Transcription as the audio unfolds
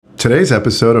Today's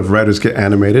episode of Writers Get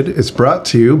Animated is brought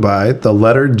to you by the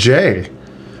letter J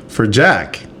for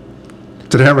Jack.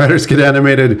 Today on Writers Get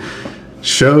Animated,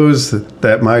 shows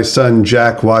that my son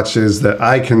Jack watches that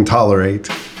I can tolerate.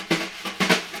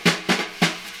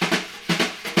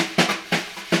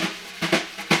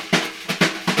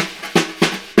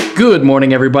 Good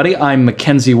morning, everybody. I'm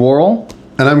Mackenzie Worrell.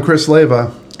 And I'm Chris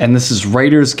Leva. And this is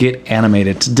Writers Get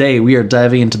Animated. Today, we are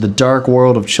diving into the dark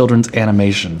world of children's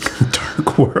animation.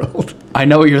 Dark world. I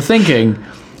know what you're thinking.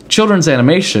 Children's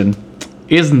animation,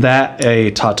 isn't that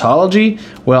a tautology?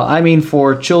 Well, I mean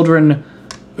for children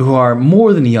who are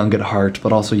more than young at heart,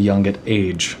 but also young at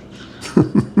age.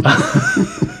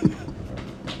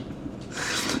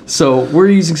 So we're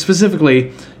using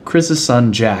specifically Chris's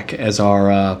son, Jack, as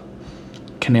our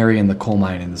canary in the coal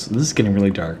mine. And this is getting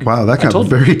really dark. Wow, that got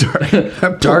very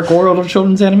dark. Dark world of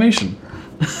children's animation.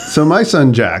 So my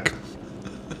son Jack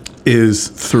is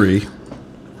 3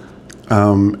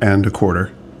 and a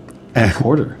quarter. And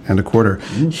a quarter.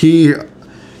 He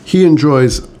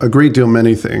enjoys a great deal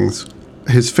many things.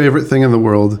 His favorite thing in the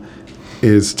world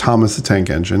is Thomas the Tank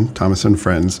Engine, Thomas and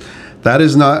Friends. That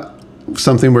is not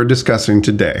something we're discussing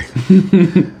today.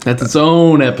 That's its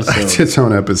own episode. It's its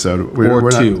own episode.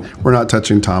 We're not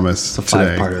touching Thomas it's a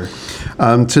today.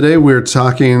 5-parter. Today we're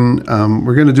talking,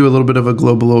 we're going to do a little bit of a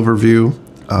global overview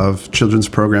of children's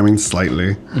programming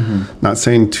slightly. Not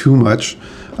saying too much.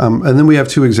 And then we have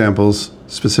 2 examples,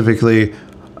 specifically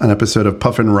an episode of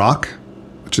Puff and Rock,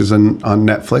 which is on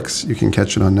Netflix. You can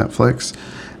catch it on Netflix.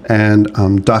 And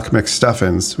Doc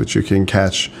McStuffins, which you can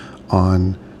catch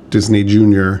on Disney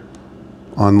Junior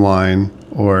online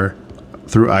or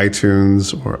through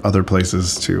iTunes or other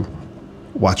places to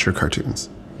watch your cartoons.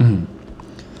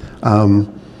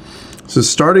 So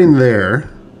starting there,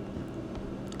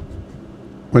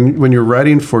 when you're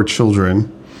writing for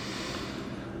children,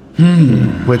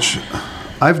 which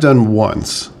I've done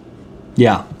once.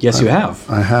 Yeah. Yes, you have.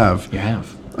 I have. You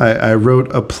have. I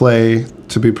wrote a play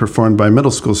to be performed by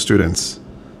middle school students,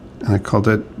 and I called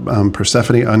it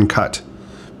Persephone Uncut,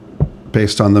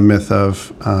 based on the myth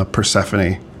of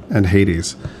Persephone and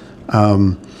Hades.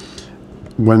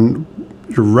 When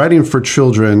you're writing for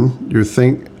children,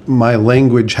 my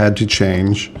language had to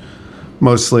change.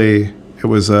 Mostly it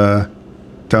was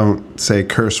don't say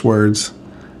curse words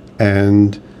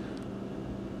and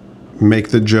make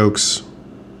the jokes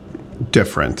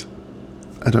different.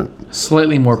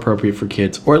 Slightly more appropriate for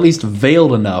kids, or at least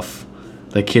veiled enough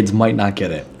that kids might not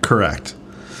get it. Correct.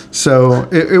 So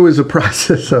it was a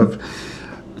process of,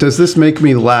 does this make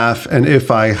me laugh? And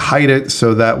if I hide it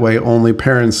so that way only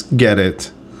parents get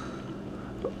it,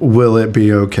 will it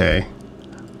be okay?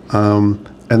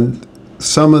 And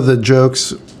some of the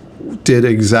jokes did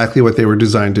exactly what they were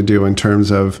designed to do in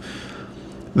terms of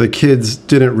the kids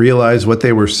didn't realize what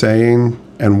they were saying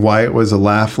and why it was a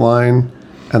laugh line,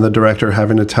 and the director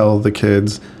having to tell the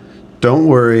kids, don't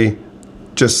worry,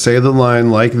 just say the line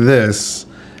like this,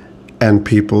 and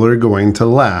people are going to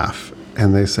laugh.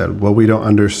 And they said, well, we don't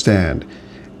understand.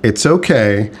 It's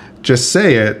okay. Just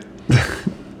say it.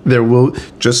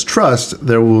 Just trust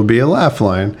there will be a laugh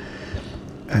line.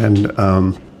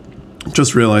 And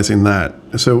just realizing that.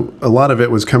 So a lot of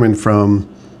it was coming from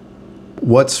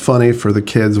what's funny for the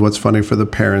kids, what's funny for the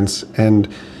parents. And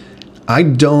I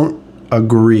don't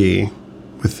agree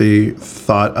with the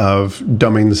thought of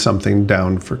dumbing something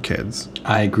down for kids.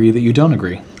 I agree that you don't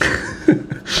agree.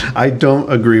 I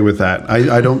don't agree with that.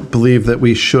 I don't believe that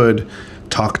we should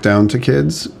talk down to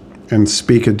kids and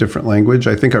speak a different language.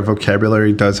 I think our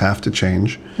vocabulary does have to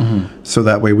change so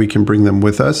that way we can bring them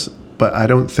with us. But I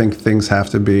don't think things have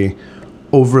to be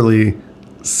overly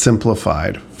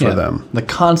simplified for them. The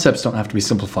concepts don't have to be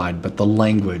simplified, but the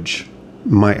language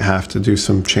might have to do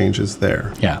some changes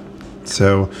there. Yeah.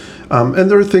 So,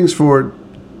 and there are things for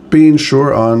being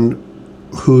sure on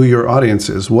who your audience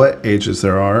is, what ages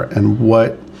there are, and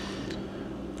what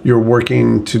you're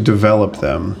working to develop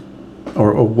them,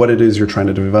 or what it is you're trying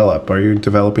to develop. Are you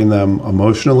developing them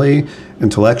emotionally,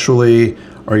 intellectually?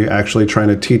 Are you actually trying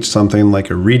to teach something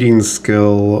like a reading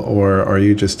skill, or are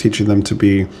you just teaching them to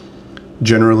be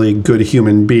generally good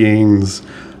human beings?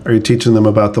 Are you teaching them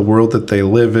about the world that they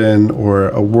live in, or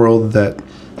a world that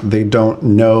they don't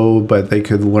know but they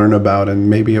could learn about, and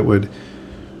maybe it would,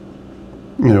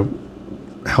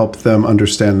 help them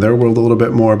understand their world a little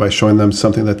bit more by showing them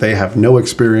something that they have no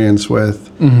experience with.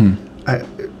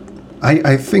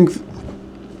 I think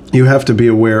you have to be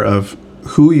aware of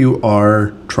who you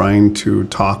are trying to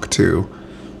talk to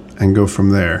and go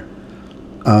from there.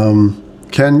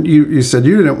 Ken, you said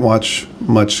you didn't watch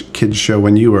much kids show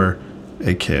when you were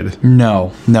a kid.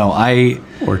 No.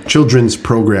 Or children's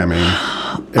programming.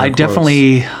 I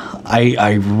definitely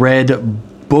I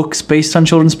read books based on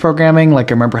children's programming.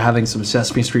 Like I remember having some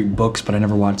Sesame Street books, but I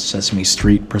never watched Sesame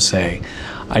Street per se.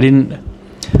 I don't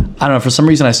know. For some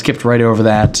reason, I skipped right over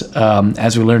that.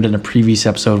 As we learned in a previous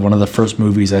episode, one of the first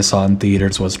movies I saw in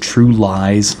theaters was True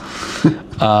Lies,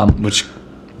 which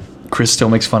Chris still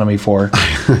makes fun of me for.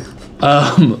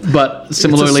 But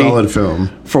similarly, it's a solid film.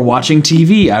 For watching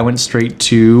TV, I went straight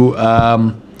to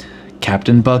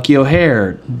Captain Bucky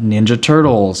O'Hare, Ninja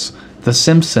Turtles, The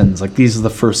Simpsons. Like these are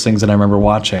the first things that I remember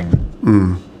watching.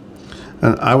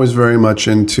 And I was very much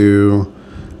into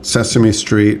Sesame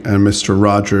Street and Mr.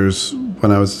 Rogers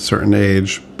when I was a certain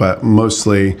age, but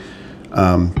mostly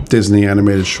Disney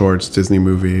animated shorts, Disney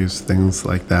movies, things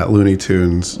like that, Looney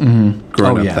Tunes,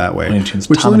 growing up that way. Looney Tunes,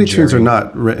 which Tom Looney and Tunes are Jerry.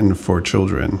 not written for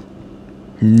children.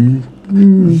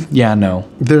 Yeah, no.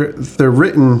 They're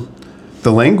written,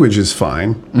 the language is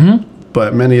fine,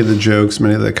 but many of the jokes,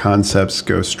 many of the concepts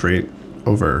go straight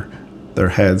over their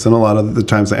heads. And a lot of the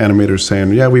times the animator's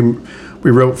saying, yeah, we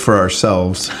wrote for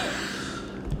ourselves.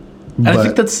 And I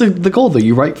think that's the goal, though.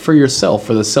 You write for yourself,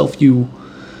 for the self you...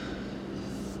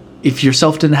 If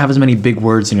yourself didn't have as many big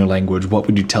words in your language, what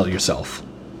would you tell yourself?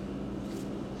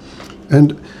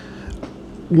 And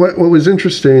what was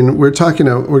interesting, we're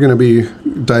going to be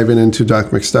diving into Doc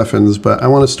McStuffins, but I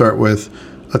want to start with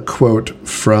a quote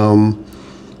from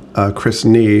Chris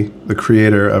Nee, the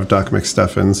creator of Doc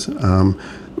McStuffins,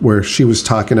 where she was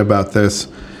talking about this.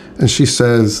 And she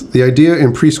says, the idea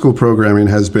in preschool programming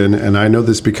has been, and I know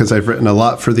this because I've written a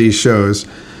lot for these shows,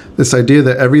 this idea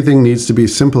that everything needs to be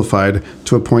simplified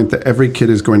to a point that every kid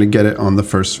is going to get it on the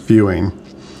first viewing.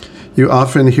 You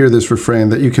often hear this refrain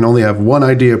that you can only have one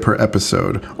idea per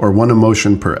episode or one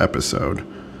emotion per episode.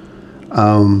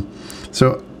 And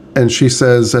she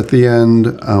says at the end,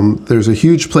 there's a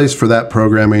huge place for that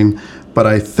programming, but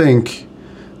I think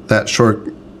that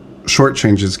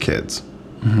shortchanges kids.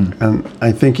 And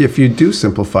I think if you do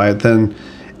simplify it, then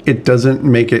it doesn't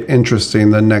make it interesting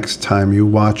the next time you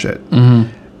watch it.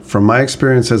 From my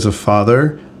experience as a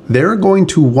father, they're going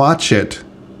to watch it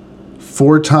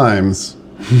 4 times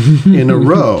in a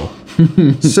row.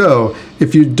 So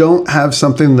if you don't have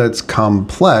something that's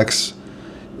complex,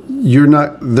 they're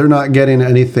not getting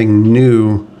anything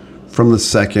new from the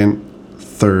second,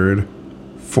 third,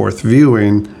 fourth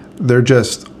viewing.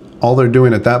 All they're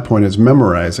doing at that point is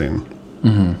memorizing.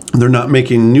 They're not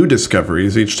making new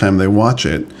discoveries each time they watch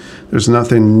it. There's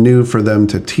nothing new for them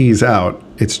to tease out.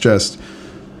 It's just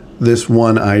this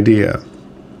one idea.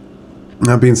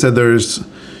 That being said, there's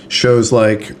shows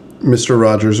like Mr.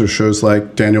 Rogers or shows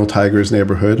like Daniel Tiger's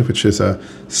Neighborhood, which is a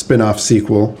spin-off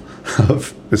sequel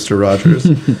of Mr. Rogers,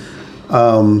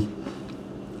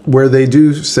 where they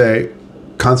do say,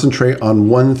 concentrate on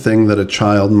one thing that a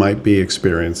child might be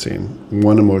experiencing,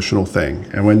 one emotional thing.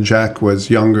 And when Jack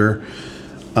was younger,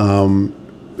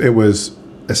 it was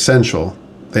essential.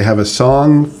 They have a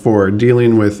song for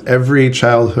dealing with every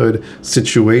childhood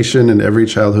situation and every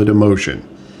childhood emotion.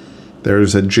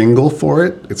 There's a jingle for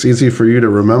it. It's easy for you to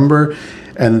remember,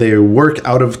 and they work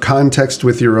out of context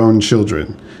with your own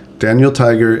children. Daniel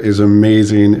Tiger is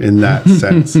amazing in that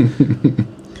sense.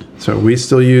 So we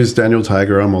still use Daniel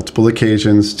Tiger on multiple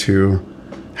occasions to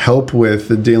help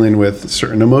with dealing with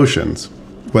certain emotions,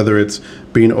 whether it's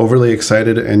being overly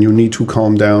excited and you need to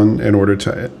calm down in order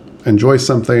to enjoy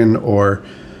something, or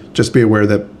just be aware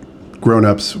that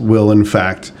grown-ups will in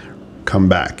fact come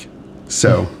back.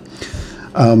 So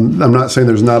I'm not saying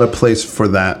there's not a place for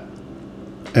that.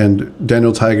 And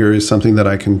Daniel Tiger is something that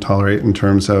I can tolerate in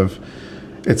terms of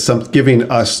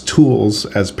giving us tools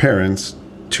as parents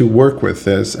to work with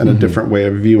this and a different way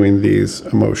of viewing these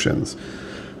emotions.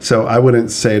 So I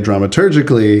wouldn't say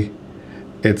dramaturgically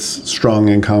it's strong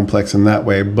and complex in that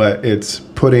way, but it's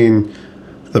putting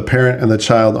the parent and the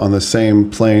child on the same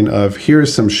plane of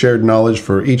here's some shared knowledge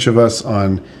for each of us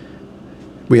on,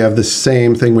 we have the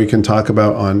same thing we can talk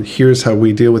about on here's how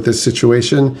we deal with this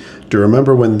situation. Do you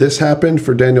remember when this happened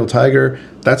for Daniel Tiger?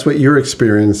 That's what you're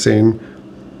experiencing.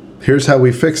 Here's how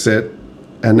we fix it.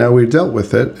 And now we've dealt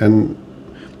with it. And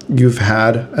you've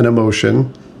had an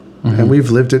emotion and we've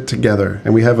lived it together.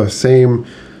 And we have a same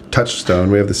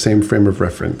touchstone. We have the same frame of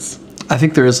reference. I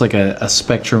think there is like a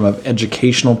spectrum of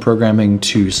educational programming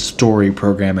to story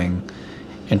programming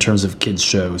in terms of kids'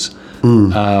 shows.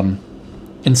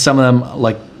 And some of them,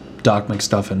 like Doc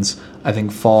McStuffins, I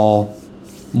think fall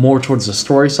more towards the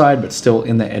story side, but still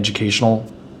in the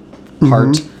educational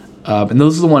part. And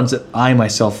those are the ones that I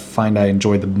myself find I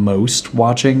enjoy the most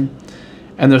watching.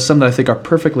 And there's some that I think are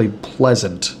perfectly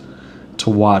pleasant to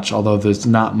watch, although there's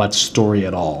not much story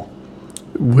at all.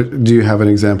 Do you have an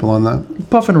example on that?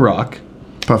 Puff and Rock.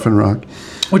 Puffin Rock.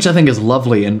 Which I think is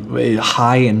lovely and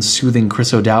high and soothing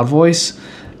Chris O'Dowd voice,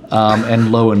 and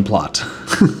low in plot.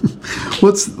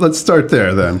 Let's start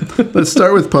there then. Let's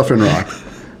start with Puffin Rock.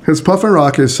 Because Puffin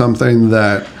Rock is something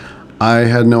that I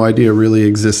had no idea really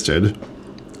existed.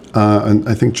 And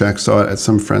I think Jack saw it at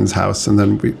some friend's house, and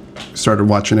then we started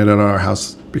watching it at our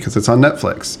house because it's on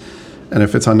Netflix. And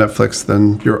if it's on Netflix,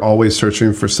 then you're always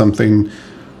searching for something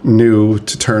new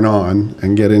to turn on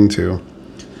and get into.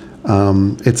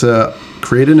 It's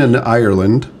created in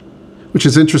Ireland, which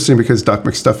is interesting because Doc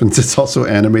McStuffins is also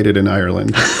animated in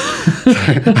Ireland.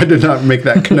 I did not make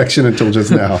that connection until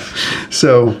just now.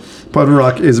 So Puffin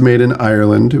Rock is made in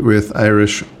Ireland with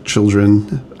Irish children,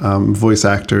 voice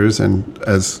actors, and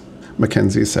as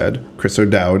Mackenzie said, Chris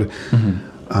O'Dowd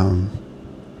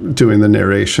doing the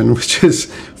narration, which is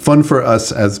fun for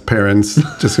us as parents.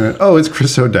 Just going, oh, it's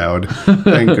Chris O'Dowd.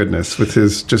 Thank goodness, with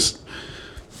his just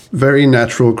very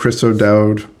natural Chris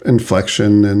O'Dowd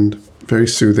inflection and very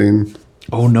soothing.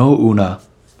 Oh no, Una.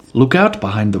 Look out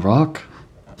behind the rock.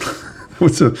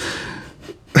 It's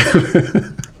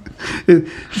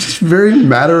just very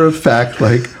matter of fact,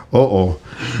 like,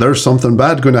 there's something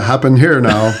bad going to happen here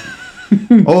now.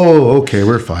 Oh, okay,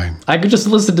 we're fine. I could just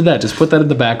listen to that. Just put that in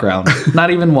the background.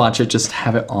 Not even watch it. Just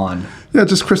have it on. Yeah,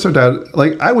 just Chris O'Dowd.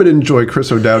 Like, I would enjoy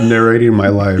Chris O'Dowd narrating my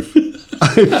life.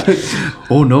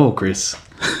 Oh no, Chris.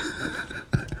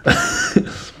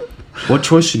 What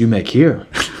choice should you make here?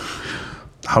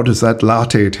 How does that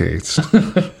latte taste?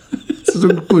 This is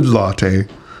a good latte.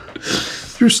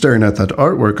 You're staring at that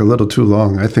artwork a little too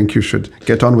long. I think you should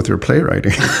get on with your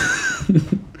playwriting.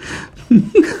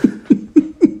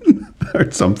 Or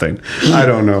something. I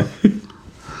don't know.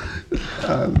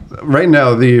 Right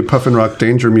now, the Puffin Rock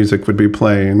Danger music would be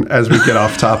playing as we get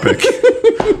off topic.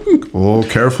 Oh,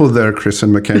 careful there, Chris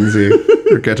and Mackenzie.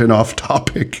 You're getting off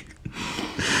topic.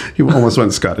 He almost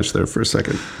went Scottish there for a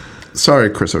second. Sorry,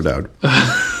 Chris O'Dowd.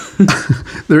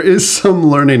 There is some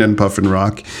learning in Puffin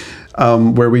Rock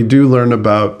where we do learn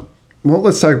about... Well,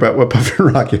 let's talk about what Puffin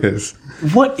Rock is.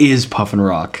 What is Puffin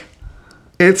Rock?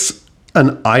 It's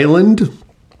an island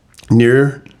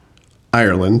near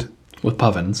Ireland. With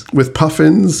puffins. With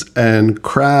puffins and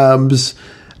crabs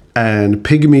and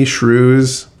pygmy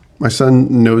shrews. My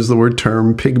son knows the word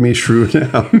term pygmy shrew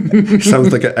now. He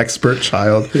sounds like an expert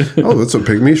child. Oh, that's a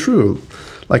pygmy shrew.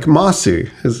 Like Mossy.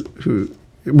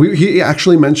 He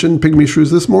actually mentioned pygmy shrews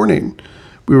this morning.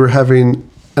 We were having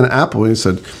an apple. He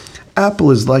said, apple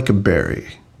is like a berry.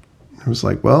 I was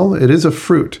like, well, it is a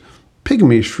fruit.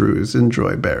 Pygmy shrews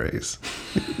enjoy berries.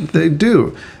 They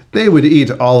do. They would eat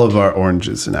all of our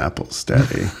oranges and apples,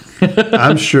 Daddy.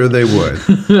 I'm sure they would.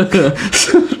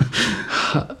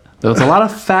 There's a lot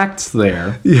of facts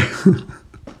there. Yeah.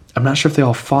 I'm not sure if they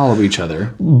all follow each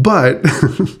other. But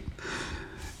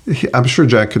I'm sure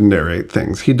Jack can narrate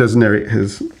things. He does narrate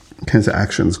his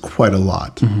actions quite a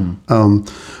lot. Mm-hmm.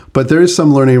 But there is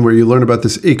some learning where you learn about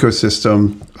this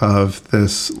ecosystem of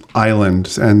this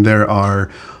island. And there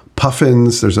are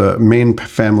puffins. There's a main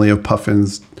family of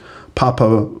puffins.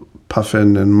 Papa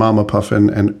Puffin and Mama Puffin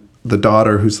and the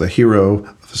daughter who's the hero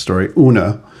of the story,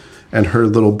 Una, and her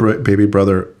little baby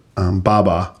brother,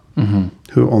 Baba,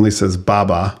 who only says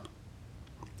Baba.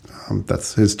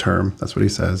 That's his term. That's what he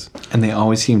says. And they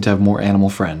always seem to have more animal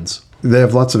friends. They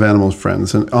have lots of animal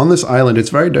friends. And on this island, it's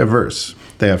very diverse.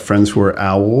 They have friends who are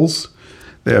owls.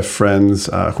 They have friends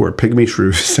who are pygmy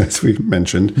shrews, as we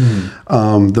mentioned.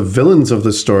 Mm-hmm. The villains of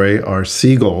the story are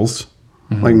seagulls.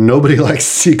 Mm-hmm. Like, nobody likes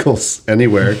seagulls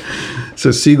anywhere.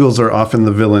 So seagulls are often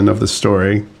the villain of the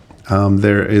story.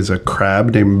 There is a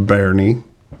crab named Bernie.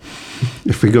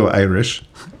 If we go Irish,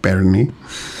 Bernie.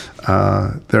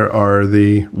 There are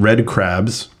the red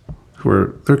crabs,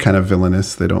 they're kind of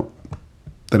villainous. They don't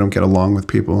get along with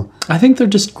people. I think they're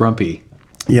just grumpy.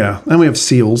 Yeah, and we have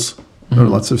seals. Mm-hmm. There are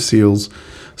lots of seals.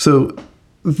 So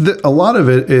a lot of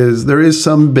it is, there is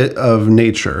some bit of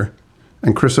nature.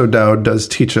 And Chris O'Dowd does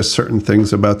teach us certain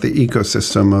things about the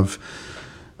ecosystem of,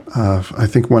 I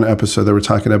think one episode they were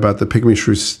talking about the pygmy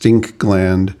shrew stink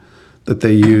gland that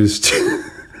they used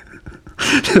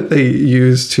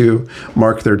to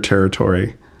mark their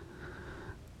territory.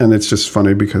 And it's just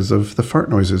funny because of the fart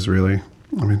noises, really.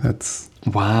 I mean, that's...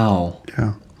 Wow.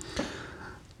 Yeah.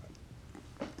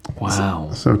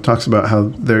 Wow. So it talks about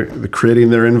how they're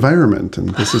creating their environment. And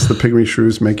this is the pygmy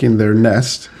shrews making their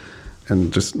nest.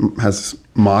 And just has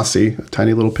Mossy, a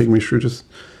tiny little pygmy shrew, just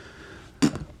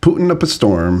putting up a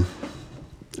storm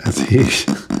as he's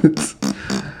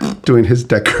doing his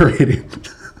decorating.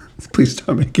 Please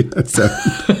stop making that sound.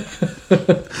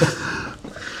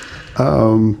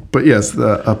 But yes,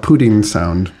 a pooting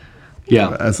sound.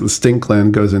 Yeah. as the stink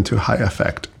gland goes into high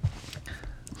effect.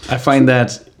 I find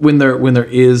that when there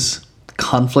is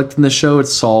conflict in the show,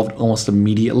 it's solved almost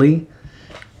immediately.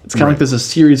 It's kind of like there's a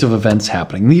series of events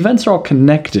happening. The events are all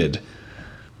connected.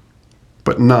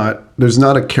 But there's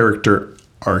not a character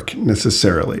arc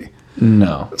necessarily.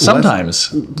 No.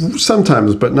 Sometimes.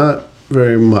 Sometimes, but not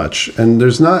very much. And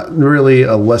there's not really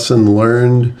a lesson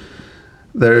learned.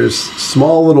 There's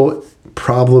small little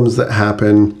problems that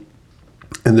happen.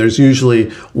 And there's usually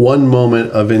one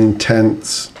moment of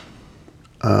intense,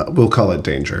 we'll call it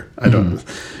danger. I don't know.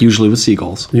 Usually with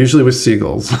seagulls. Usually with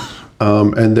seagulls.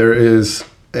 And there is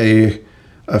a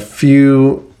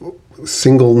few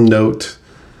single note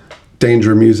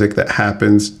danger music that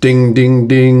happens. Ding, ding,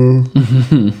 ding.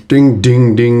 Ding,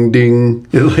 ding, ding, ding.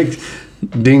 It like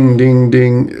ding, ding,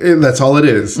 ding. That's all it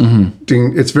is.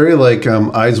 Ding. It's very like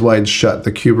Eyes Wide Shut,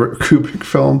 the Kubrick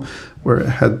film, where it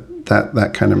had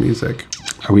that kind of music.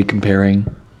 Are we comparing?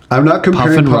 I'm not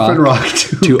comparing Puff and Rock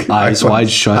to Eyes Wide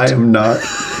Shut. I am not.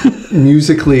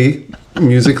 Musically,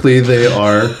 they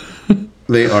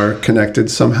are connected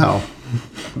somehow.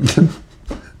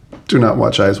 Do not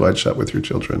watch Eyes Wide Shut with your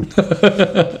children.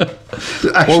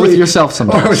 Actually, or with yourself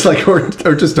sometimes. Or I was like, or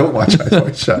just don't watch Eyes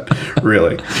Wide Shut.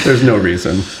 Really, there's no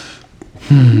reason.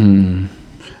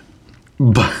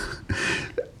 But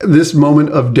this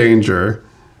moment of danger,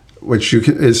 which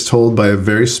is told by a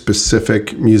very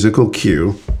specific musical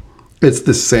cue. It's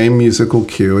the same musical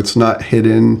cue. It's not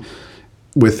hidden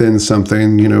within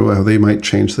something, how they might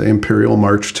change the Imperial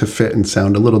March to fit and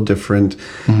sound a little different.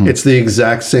 It's the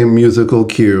exact same musical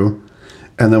cue.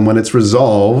 And then when it's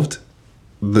resolved,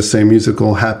 the same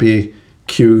musical happy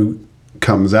cue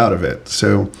comes out of it.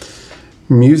 So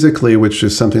musically, which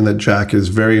is something that Jack is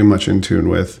very much in tune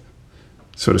with,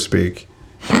 so to speak,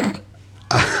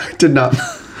 I did not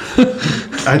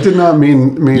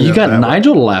mean You got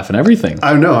Nigel to laugh and everything.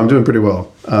 I know, I'm doing pretty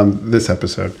well this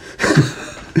episode.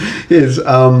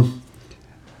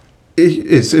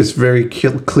 It's very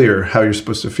clear how you're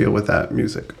supposed to feel with that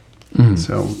music.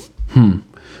 So,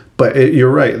 but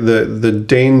you're right. The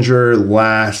danger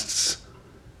lasts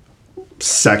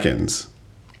seconds.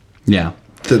 Yeah.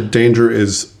 The danger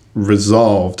is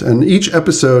resolved, and each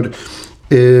episode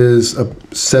is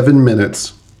 7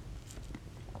 minutes,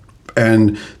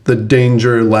 and the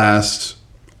danger lasts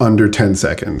under 10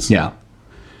 seconds. Yeah.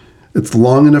 It's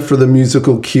long enough for the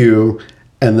musical cue.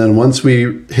 And then once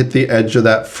we hit the edge of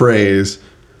that phrase,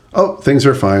 things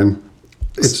are fine.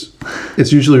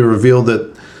 It's usually revealed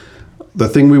that the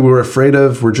thing we were afraid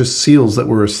of were just seals that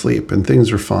were asleep, and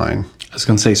things are fine. I was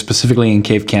going to say, specifically in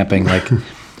cave camping, like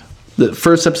the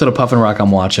first episode of Puff and Rock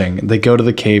I'm watching, they go to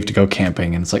the cave to go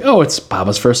camping, and it's like, it's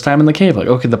Baba's first time in the cave. Like,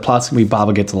 okay, the plot's going to be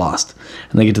Baba gets lost.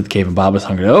 And they get to the cave, and Baba's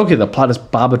hungry. Okay, the plot is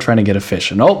Baba trying to get a fish,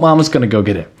 and Mama's going to go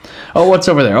get it. What's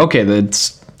over there? Okay,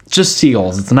 it's just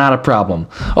seagulls. It's not a problem.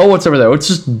 What's over there? It's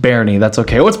just Barney. That's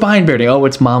okay. What's behind Barney?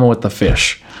 It's Mama with the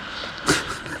fish.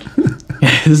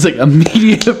 It's like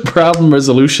immediate problem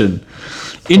resolution.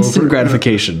 Instant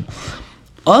gratification.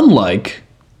 Unlike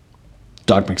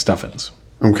Doc McStuffins.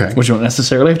 Okay. Which you don't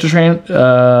necessarily have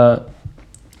to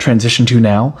transition to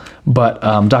now. But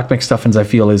Doc McStuffins, I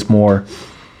feel, is more...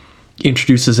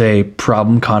 introduces a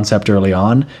problem concept early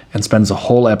on and spends a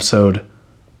whole episode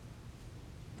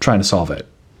trying to solve it.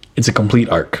 It's a complete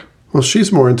arc. Well,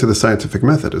 she's more into the scientific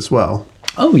method as well.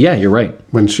 Oh, yeah, you're right.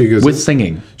 When she goes... with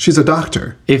singing. She's a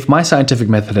doctor. If my scientific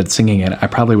method had singing in it, I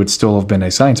probably would still have been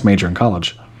a science major in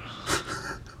college.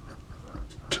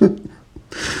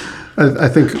 I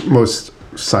think most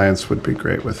science would be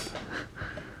great with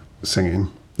singing.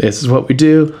 This is what we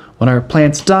do when our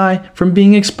plants die from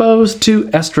being exposed to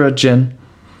estrogen.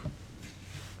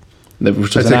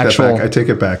 Which is I take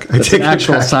it back. It's an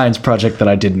actual science project that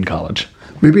I did in college.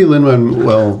 Maybe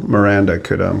Lin-Manuel Miranda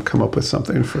could come up with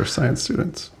something for science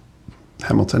students.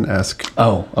 Hamilton-esque.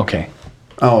 Oh, okay.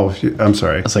 Oh, I'm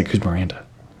sorry. I was like, who's Miranda?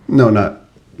 No, not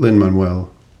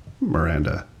Lin-Manuel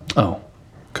Miranda. Oh.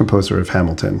 Composer of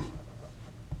Hamilton.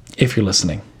 If you're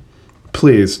listening.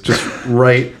 Please, just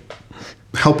write,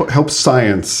 help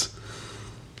science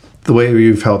the way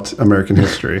you've helped American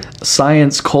history.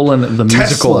 Science, the musical.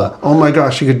 Tesla. Oh my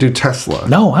gosh, you could do Tesla.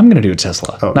 No, I'm going to do a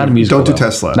Tesla. Not a musical. Don't do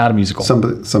Tesla. Not a musical.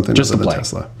 Something just other a than play.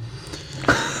 Tesla.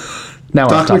 Now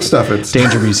Doc McStuffins.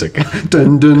 Danger music.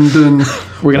 Dun, dun, dun.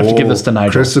 We're going to have to give this to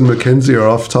Nigel. Chris and Mackenzie are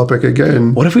off topic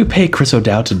again. What if we pay Chris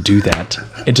O'Dowd to do that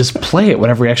and just play it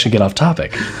whenever we actually get off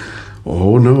topic?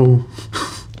 Oh, no.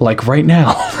 Like right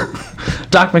now.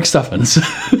 Doc McStuffins.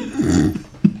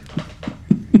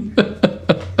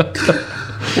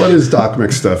 What is Doc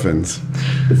McStuffins?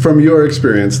 From your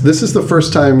experience, this is the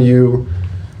first time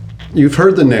you've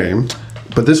heard the name.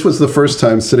 But this was the first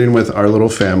time sitting with our little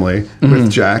family with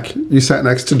Jack. You sat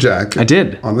next to Jack. I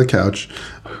did. On the couch.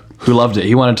 Who loved it.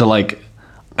 He wanted to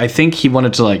I think he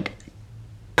wanted to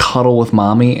cuddle with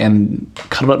mommy and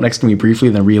cuddled up next to me briefly,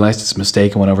 then realized his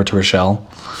mistake and went over to Rochelle.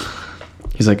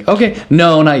 He's like, okay,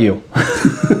 no, not you.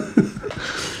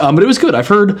 But it was good. I've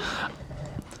heard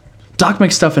Doc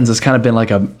McStuffins has kind of been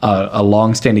a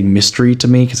long-standing mystery to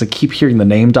me because I keep hearing the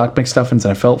name Doc McStuffins, and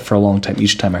I felt for a long time,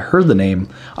 each time I heard the name,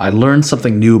 I learned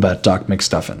something new about Doc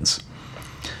McStuffins.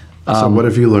 So what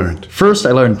have you learned? First,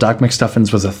 I learned Doc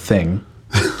McStuffins was a thing.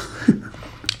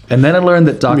 And then I learned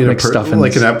that Doc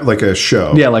McStuffins... like a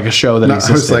show. Yeah, like a show that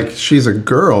existed. I was like, she's a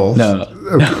girl. No.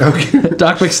 Okay.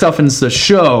 Doc McStuffins, the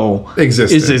show,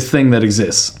 Existed. is a thing that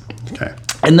exists. Okay.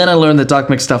 And then I learned that Doc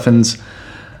McStuffins,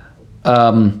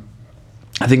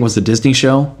 I think it was the Disney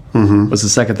show, was the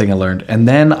second thing I learned. And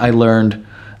then I learned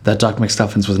that Doc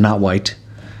McStuffins was not white.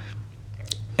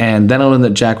 And then I learned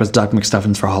that Jack was Doc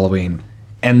McStuffins for Halloween.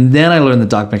 And then I learned that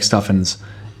Doc McStuffins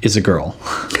is a girl.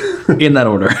 In that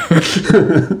order.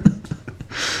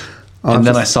 And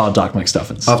then I saw Doc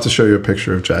McStuffins. I'll have to show you a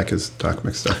picture of Jack as Doc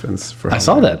McStuffins. For I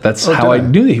saw that. That's Oh, how I did I?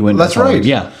 knew that he went. Well, that's to Halloween. right.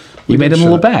 Yeah, We you made did him a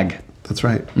show little that. bag. That's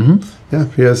right. Yeah,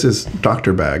 he has his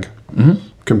doctor bag.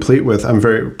 Complete with, I'm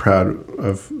very proud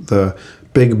of the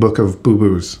big book of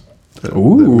boo-boos that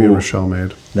me and Rochelle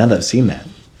made. Now that I've seen that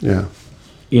Yeah.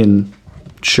 in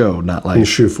show, not In like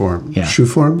shoe form. Yeah. Shoe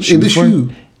form? Shoe In the form?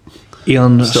 shoe.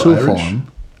 in Still shoe Irish?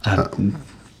 form.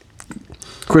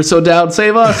 Chris O'Dowd,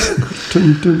 save us.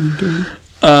 Dun, dun,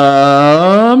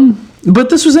 dun. But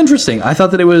this was interesting. I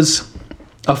thought that it was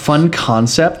a fun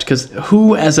concept because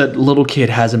who, as a little kid,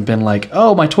 hasn't been like,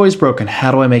 "Oh, my toy's broken.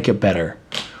 How do I make it better?"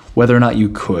 Whether or not you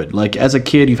could. Like as a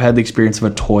kid, you've had the experience of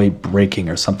a toy breaking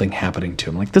or something happening to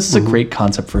him. Like this is a great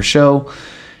concept for a show,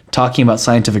 talking about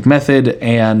scientific method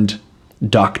and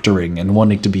doctoring and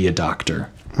wanting to be a doctor.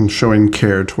 And showing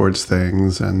care towards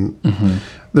things. And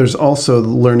there's also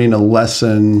learning a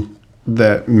lesson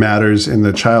that matters in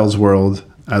the child's world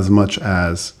as much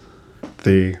as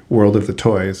the world of the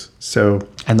toys. So,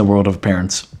 And the world of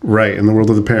parents. right, in the world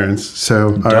of the parents.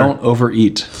 So, Don't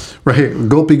overeat. right,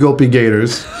 gulpy gulpy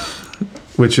gators,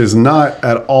 which is not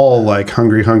at all like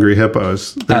hungry hungry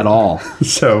hippos. At all.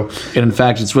 So, And in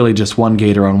fact, it's really just one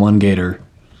gator on one gator.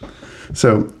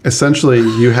 so essentially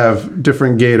you have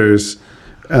different gators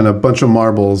and a bunch of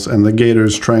marbles, and the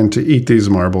gators trying to eat these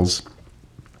marbles.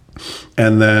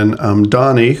 And then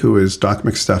Donnie, who is Doc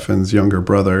McStuffins' younger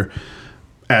brother,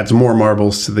 adds more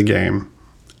marbles to the game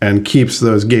and keeps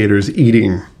those gators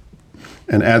eating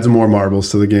and adds more marbles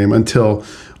to the game until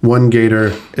one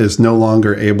gator is no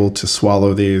longer able to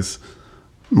swallow these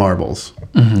marbles.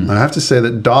 I have to say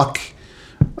that Doc,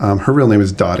 her real name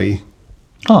is Dottie,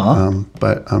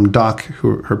 but Doc,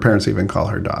 who her parents even call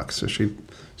her Doc, so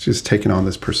she's taken on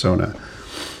this persona.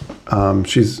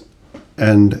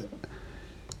 And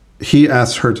he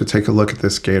asks her to take a look at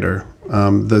this gator.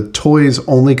 The toys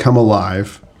only come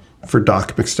alive for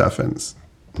Doc McStuffins.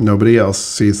 Nobody else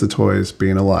sees the toys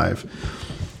being alive.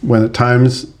 When the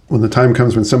time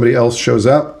comes when somebody else shows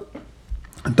up,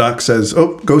 Doc says,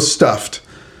 "Oh, go stuffed,"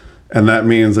 and that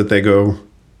means that they go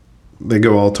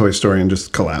all Toy Story and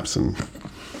just collapse and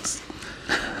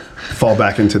fall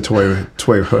back into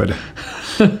toyhood.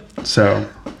 So,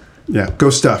 yeah, go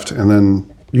stuffed, and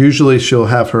then usually she'll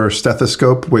have her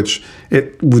stethoscope, which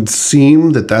it would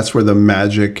seem that that's where the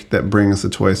magic that brings the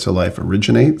toys to life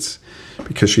originates,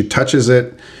 because she touches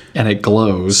it. And it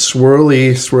glows.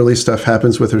 Swirly stuff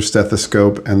happens with her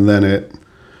stethoscope, and then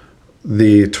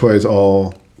the toys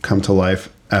all come to life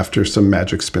after some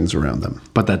magic spins around them.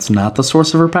 But that's not the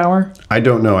source of her power? I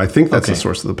don't know. I think that's the Okay.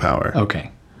 source of the power.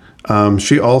 Okay.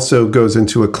 She also goes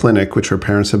into a clinic, which her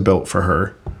parents have built for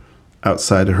her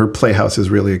outside. Her playhouse is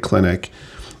really a clinic.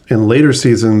 In later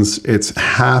seasons, it's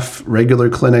half regular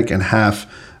clinic and half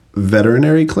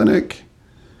veterinary clinic.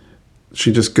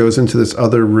 She just goes into this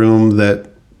other room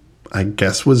that I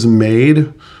guess was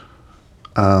made.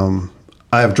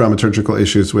 I have dramaturgical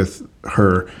issues with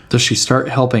her. Does she start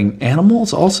helping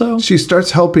animals also? She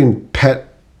starts helping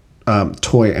pet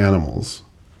toy animals.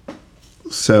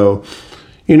 So,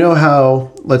 you know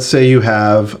how, let's say you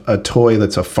have a toy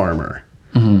that's a farmer,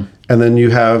 and then you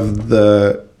have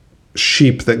the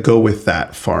sheep that go with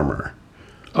that farmer.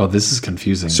 Oh, this is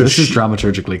confusing. This is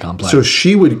dramaturgically complex. So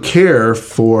she would care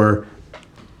for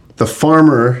the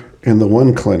farmer in the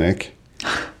one clinic,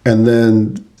 and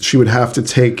then she would have to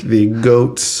take the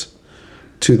goats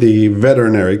to the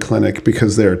veterinary clinic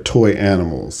because they're toy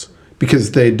animals,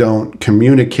 because they don't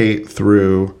communicate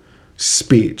through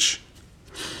speech.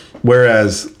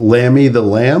 Whereas Lammy the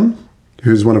lamb,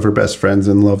 who's one of her best friends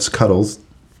and loves cuddles,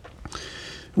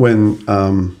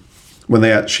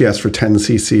 she asks for 10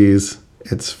 cc's,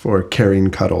 it's for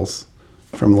carrying cuddles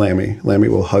from Lammy. Lammy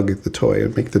will hug the toy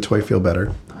and make the toy feel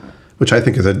better, which I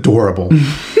think is adorable.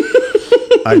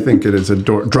 I think it is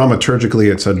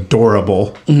dramaturgically, it's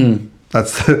adorable. Mm-hmm.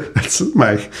 That's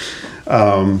my.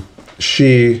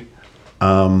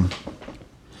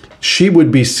 She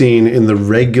would be seen in the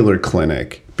regular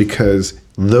clinic because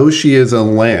though she is a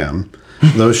lamb,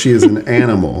 though she is an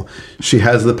animal, she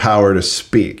has the power to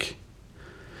speak.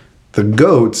 The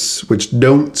goats, which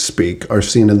don't speak, are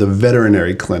seen in the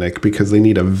veterinary clinic because they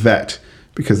need a vet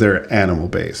because they're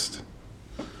animal-based.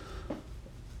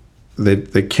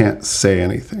 They can't say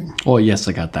anything. Oh, yes,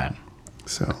 I got that.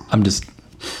 So I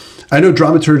know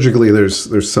dramaturgically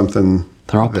there's something.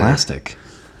 They're all plastic.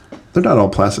 They're not all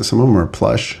plastic. Some of them are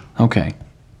plush. Okay.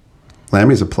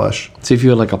 Lammy's a plush. See, if you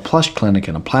had like a plush clinic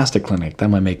and a plastic clinic, that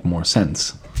might make more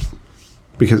sense.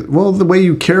 Because, well, the way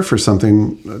you care for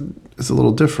something is a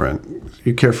little different.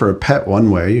 You care for a pet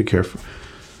one way. You care for...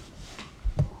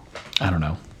 I don't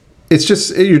know. It's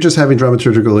just, you're just having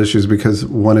dramaturgical issues because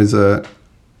one is a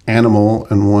animal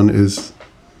and one is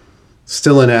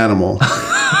still an animal.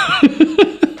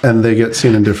 And they get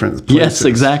seen in different places. Yes,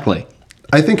 exactly.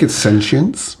 I think it's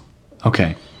sentience.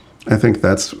 Okay. I think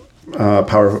that's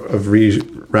power of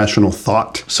rational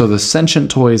thought. So the sentient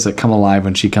toys that come alive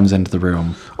when she comes into the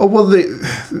room. Oh, well,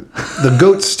 the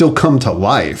goats still come to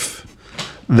life.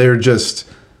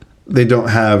 They don't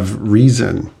have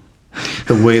reason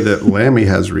the way that Lammy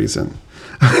has reason.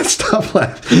 Stop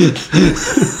laughing.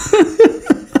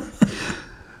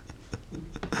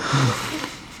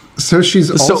 So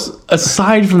she's also... So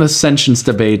aside from the sentience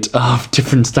debate of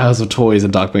different styles of toys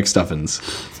and Doc McStuffins,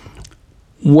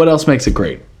 what else makes it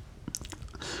great?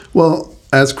 Well,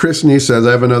 as Chris Nee says,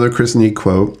 I have another Chris Nee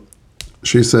quote.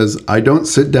 She says, "I don't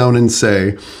sit down and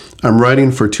say, I'm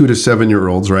writing for 2 to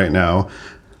 7-year-olds right now.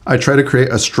 I try to create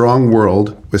a strong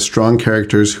world with strong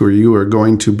characters who you are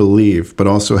going to believe, but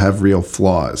also have real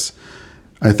flaws.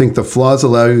 I think the flaws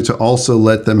allow you to also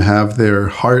let them have their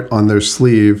heart on their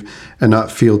sleeve and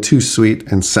not feel too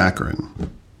sweet and saccharine."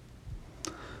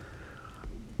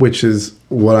 Which is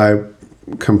what I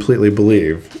completely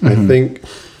believe. Mm-hmm. I think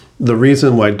the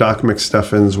reason why Doc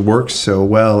McStuffins works so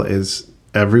well is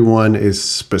everyone is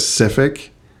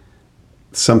specific.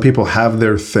 Some people have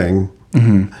their thing.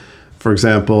 Mm-hmm. For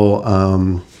example,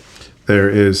 there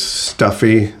is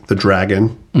Stuffy the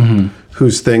dragon, mm-hmm.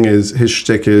 whose thing is, his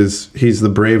shtick is, he's the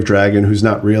brave dragon who's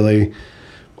not really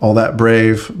all that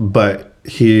brave, but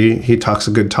he talks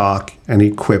a good talk and he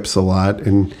quips a lot,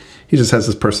 and he just has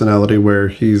this personality where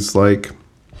he's like,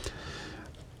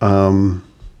 I'm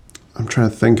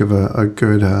trying to think of a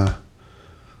good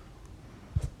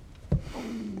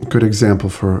example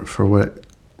for what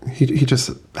he just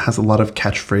has a lot of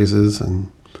catchphrases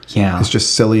and it's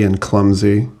just silly and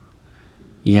clumsy.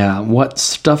 Yeah, what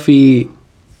Stuffy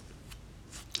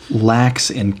lacks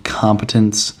in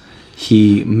competence,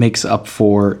 he makes up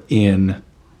for in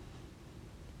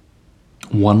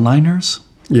one-liners.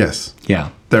 Yes.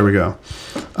 Yeah. There we go.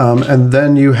 And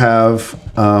then you have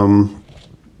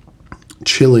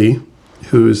Chili,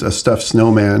 who's a stuffed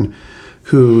snowman,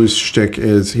 whose shtick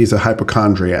is he's a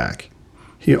hypochondriac.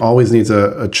 He always needs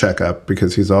a checkup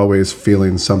because he's always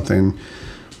feeling something.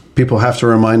 People have to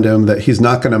remind him that he's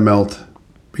not going to melt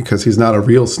because he's not a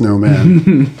real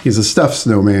snowman. He's a stuffed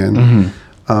snowman.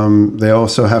 Mm-hmm. They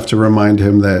also have to remind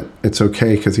him that it's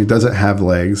okay because he doesn't have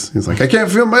legs. He's like, I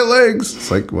can't feel my legs. It's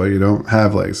like, well, you don't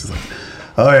have legs. It's like,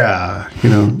 oh yeah,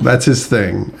 that's his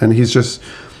thing. And he's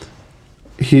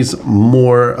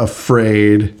more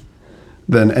afraid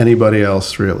than anybody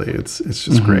else, really. It's just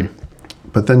mm-hmm. great.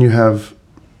 But then you have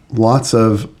lots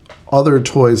of other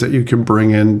toys that you can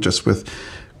bring in just with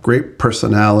great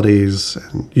personalities.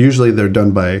 And usually they're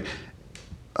done by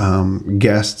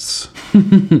guests.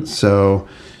 So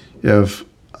you have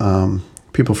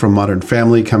people from Modern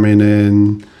Family coming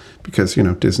in because,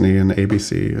 Disney and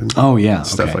ABC and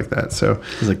stuff like that. So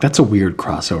I was like, that's a weird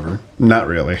crossover. Not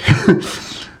really.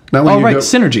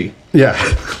 Synergy. Yeah.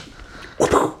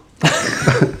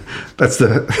 That's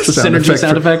the synergy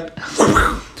sound effect.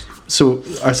 So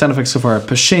our sound effects so far are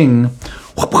pashing.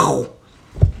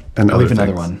 And I'll leave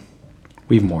another one.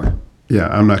 We have more. Yeah,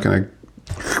 I'm not going to.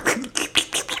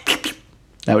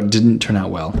 That didn't turn out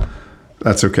well.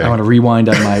 That's okay. I want to rewind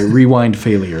on my rewind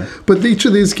failure. But each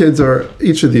of these kids,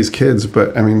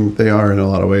 but I mean, they are in a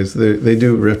lot of ways. They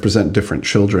do represent different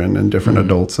children and different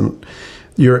adults. And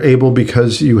you're able,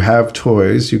 because you have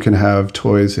toys, you can have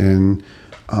toys in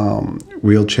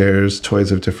wheelchairs,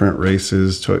 toys of different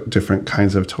races, different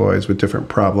kinds of toys with different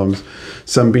problems,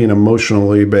 some being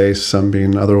emotionally based, some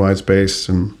being otherwise based.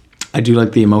 And I do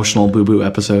like the emotional boo-boo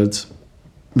episodes.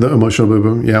 the emotional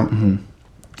boo-boo, yeah.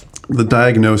 The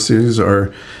diagnoses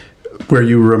are where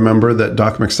you remember that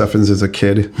Doc McStuffins is a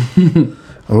kid.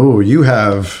 Oh, you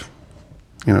have,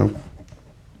 I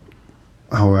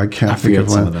can't think forget of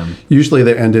some one. of them. Usually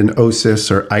they end in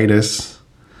osis or itis.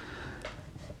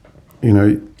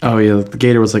 Oh yeah, the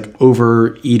gator was like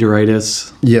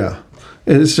overeateritis. Yeah.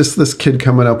 And it's just this kid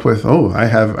coming up with,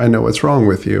 I know what's wrong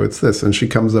with you. It's this. And she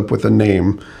comes up with a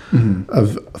name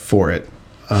for it.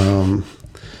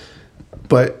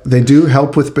 But they do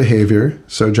help with behavior.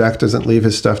 So Jack doesn't leave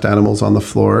his stuffed animals on the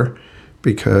floor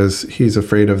because he's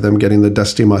afraid of them getting the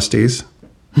dusty musties.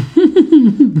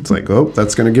 It's like,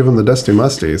 that's going to give them the dusty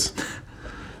musties.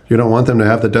 You don't want them to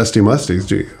have the dusty musties,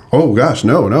 do you? Oh, gosh,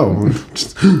 no.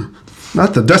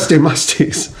 Not the dusty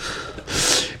musties.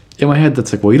 In my head,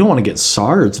 that's like, well, you don't want to get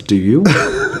SARS, do you?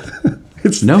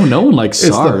 No one likes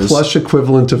SARS. It's the plush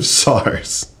equivalent of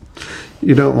SARS.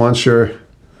 You don't want your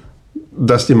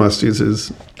dusty musties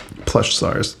is plush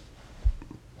SARS.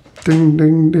 Ding,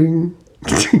 ding, ding.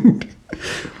 Ding, ding.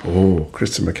 Oh,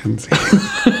 Kristen McKenzie.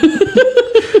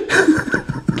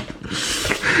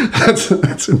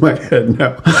 That's in my head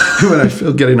now. When I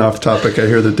feel getting off topic, I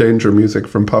hear the danger music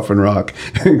from Puffin Rock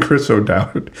and Chris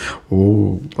O'Dowd.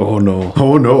 Oh no.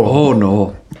 Oh no. Oh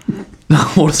no.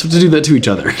 We'll just have to do that to each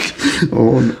other.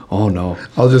 Oh no. Oh no.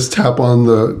 I'll just tap on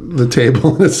the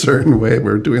table in a certain way.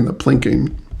 We're doing the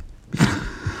plinking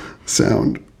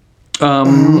sound.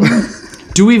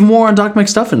 Do we have more on Doc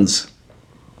McStuffins?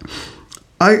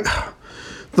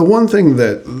 The one thing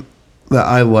that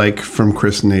I like from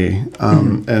Chris Nee,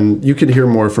 and you can hear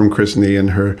more from Chris Nee and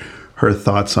her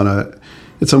thoughts on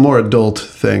it's a more adult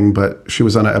thing, but she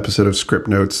was on an episode of Script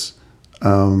Notes. She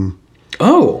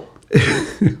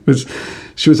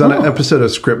was on an episode of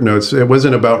Script Notes. It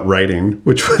wasn't about writing,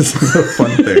 which was a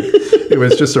fun thing. It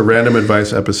was just a random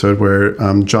advice episode where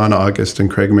John August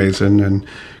and Craig Mazin and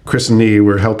Chris Nee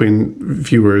were helping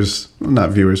listeners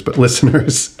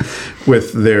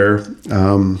with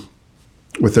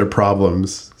their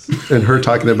problems, and her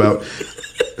talking about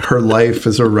her life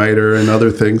as a writer and other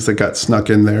things that got snuck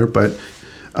in there. But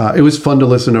it was fun to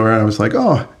listen to her. And I was like,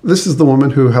 this is the woman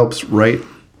who helps write,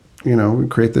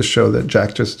 create this show that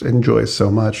Jack just enjoys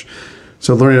so much.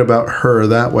 So learning about her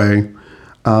that way.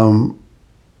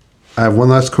 I have one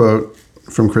last quote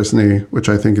from Chris Nee, which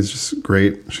I think is just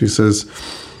great. She says,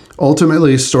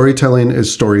 "Ultimately, storytelling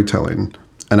is storytelling.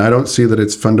 And I don't see that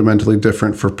it's fundamentally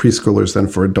different for preschoolers than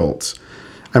for adults.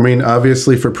 I mean,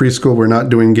 obviously for preschool, we're not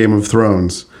doing Game of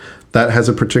Thrones. That has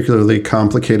a particularly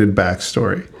complicated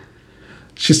backstory."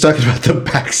 She's talking about the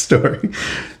backstory.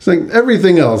 It's like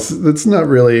everything else, that's not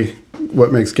really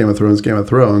what makes Game of Thrones,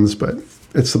 but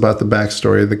it's about the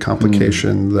backstory, the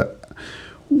complication,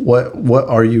 what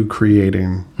are you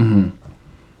creating? Mm-hmm.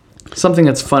 Something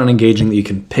that's fun and engaging that you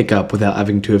can pick up without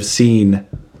having to have seen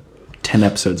 10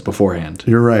 episodes beforehand.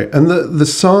 You're right. And the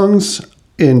songs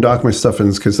in Doc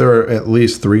McStuffins, because there are at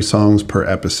least 3 songs per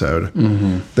episode.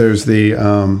 Mm-hmm. There's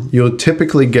you'll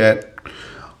typically get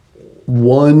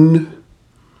one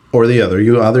or the other.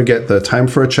 You either get the Time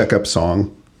for a Checkup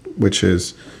song, which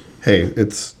is, hey,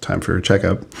 it's time for your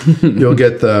checkup. You'll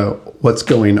get the What's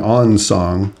Going On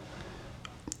song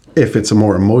if it's a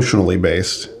more emotionally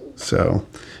based. So,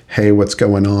 hey, what's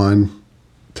going on?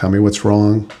 Tell me what's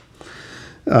wrong.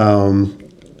 And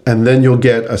then you'll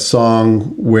get a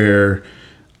song where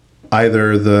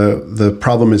either the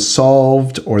problem is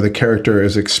solved or the character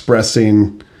is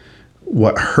expressing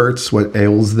what hurts, what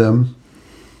ails them.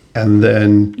 And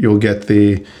then you'll get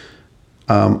the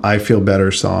I Feel Better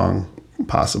song,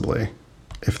 possibly,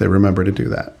 if they remember to do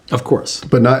that. Of course.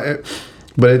 But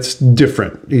it's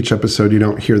different. Each episode, you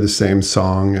don't hear the same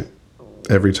song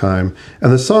every time.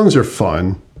 And the songs are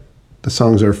fun.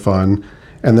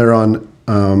 And they're on,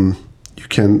 you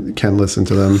can listen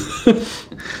to them.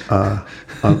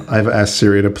 I've asked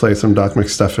Siri to play some Doc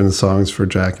McStuffins songs for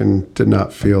Jack and did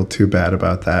not feel too bad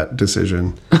about that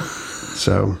decision.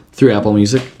 So through Apple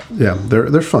Music? Yeah,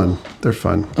 they're fun. They're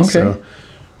fun. Okay. So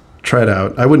try it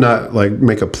out. I would not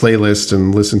make a playlist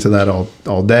and listen to that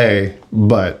all day,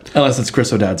 but unless it's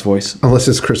Chris O'Dowd's voice.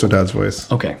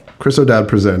 Okay. Chris O'Dowd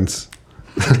presents.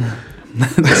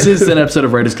 This is an episode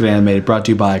of Writers Get Animated brought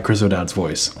to you by Chris O'Dowd's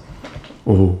voice.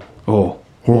 Oh no.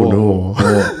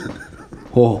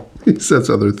 Oh. He says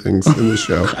other things in the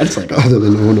show. I just like other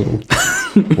than oh no.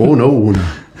 Oh no.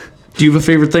 Do you have a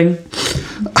favorite thing?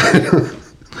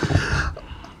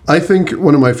 I think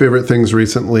one of my favorite things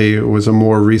recently was a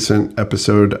more recent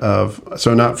episode of,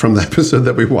 so not from the episode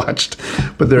that we watched,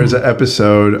 but there's an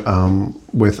episode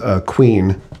with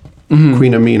Queen,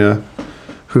 Queen Amina,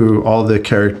 who all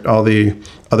the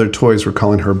other toys were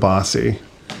calling her Bossy,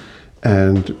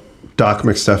 and Doc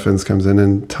McStuffins comes in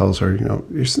and tells her,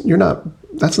 you're not.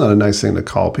 That's not a nice thing to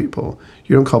call people.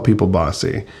 You don't call people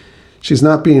bossy. She's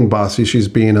not being bossy. She's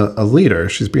being a leader.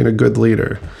 She's being a good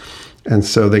leader. And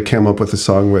so they came up with a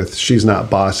song with "She's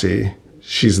Not Bossy,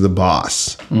 She's the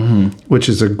Boss," which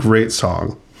is a great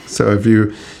song. So if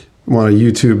you want to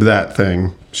YouTube that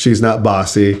thing, "She's Not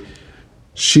Bossy,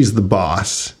 She's the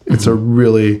Boss." It's a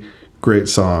really great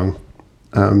song.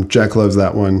 Jack loves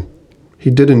that one. He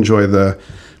did enjoy the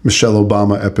Michelle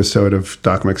Obama episode of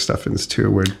Doc McStuffins too,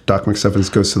 where Doc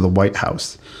McStuffins goes to the White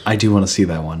House. I do want to see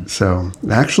that one. So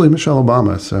actually Michelle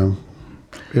Obama. So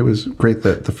it was great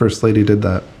that the First Lady did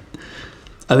that.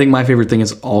 I think my favorite thing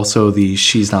is also the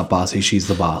 "She's Not Bossy, She's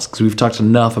the Boss," because we've talked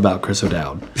enough about Chris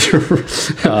O'Dowd.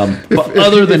 But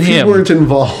other than him, you weren't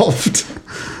involved.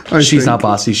 She's not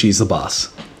bossy, she's the boss.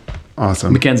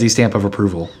 Awesome. Mackenzie stamp of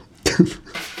approval.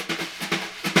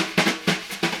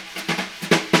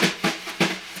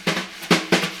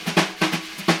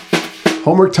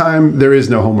 Homework time. There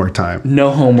is no homework time. No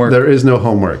homework. There is no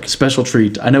homework. Special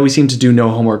treat. I know we seem to do no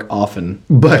homework often.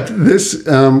 But this,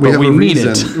 we have we a need reason.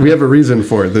 it. We have a reason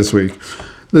for it this week.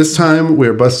 This time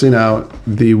we're busting out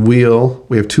the wheel.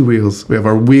 We have two wheels. We have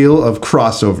our wheel of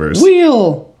crossovers.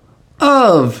 Wheel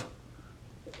of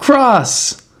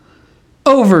cross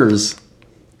overs.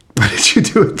 Why did you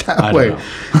do it that I don't way? know.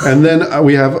 And then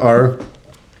we have our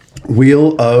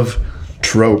wheel of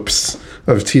tropes,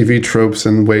 of TV tropes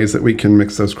and ways that we can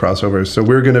mix those crossovers. So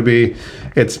we're going to be,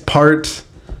 it's part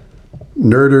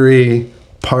nerdery,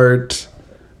 part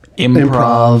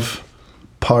Improv.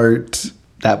 part...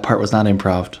 That part was not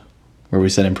improv, where we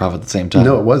said improv at the same time.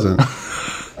 No, it wasn't.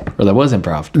 Or that was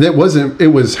improv. It wasn't. It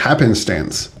was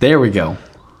happenstance. There we go.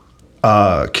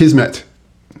 Kismet.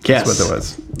 Yes. That's what that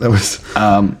was. That was...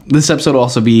 This episode will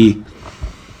also be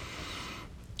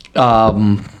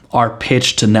our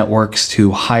pitch to networks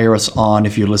to hire us on,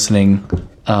 if you're listening,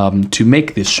 to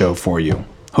make this show for you.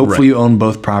 Hopefully Right. you own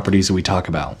both properties that we talk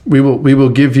about. We will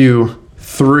give you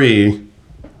 3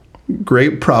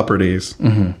 great properties.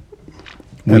 Mm-hmm. in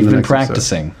We've the been next episode.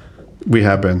 practicing. We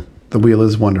have been. The wheel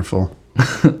is wonderful.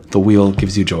 The wheel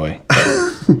gives you joy.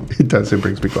 It does. It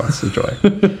brings me lots of joy.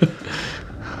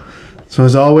 So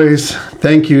as always,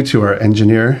 thank you to our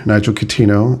engineer, Nigel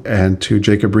Coutinho, and to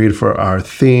Jacob Reed for our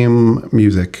theme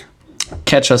music.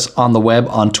 Catch us on the web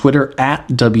on Twitter at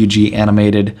WG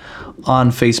Animated, on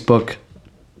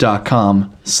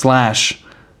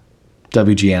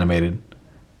Facebook.com/WG Animated,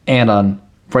 and on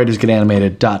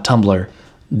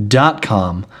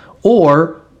writersgetanimated.tumblr.com,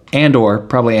 or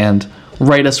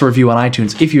write us a review on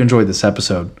iTunes if you enjoyed this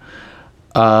episode.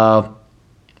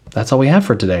 That's all we have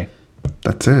for today.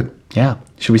 That's it. Yeah.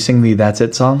 Should we sing the That's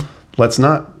It song? Let's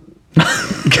not.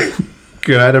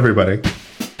 Good night, everybody.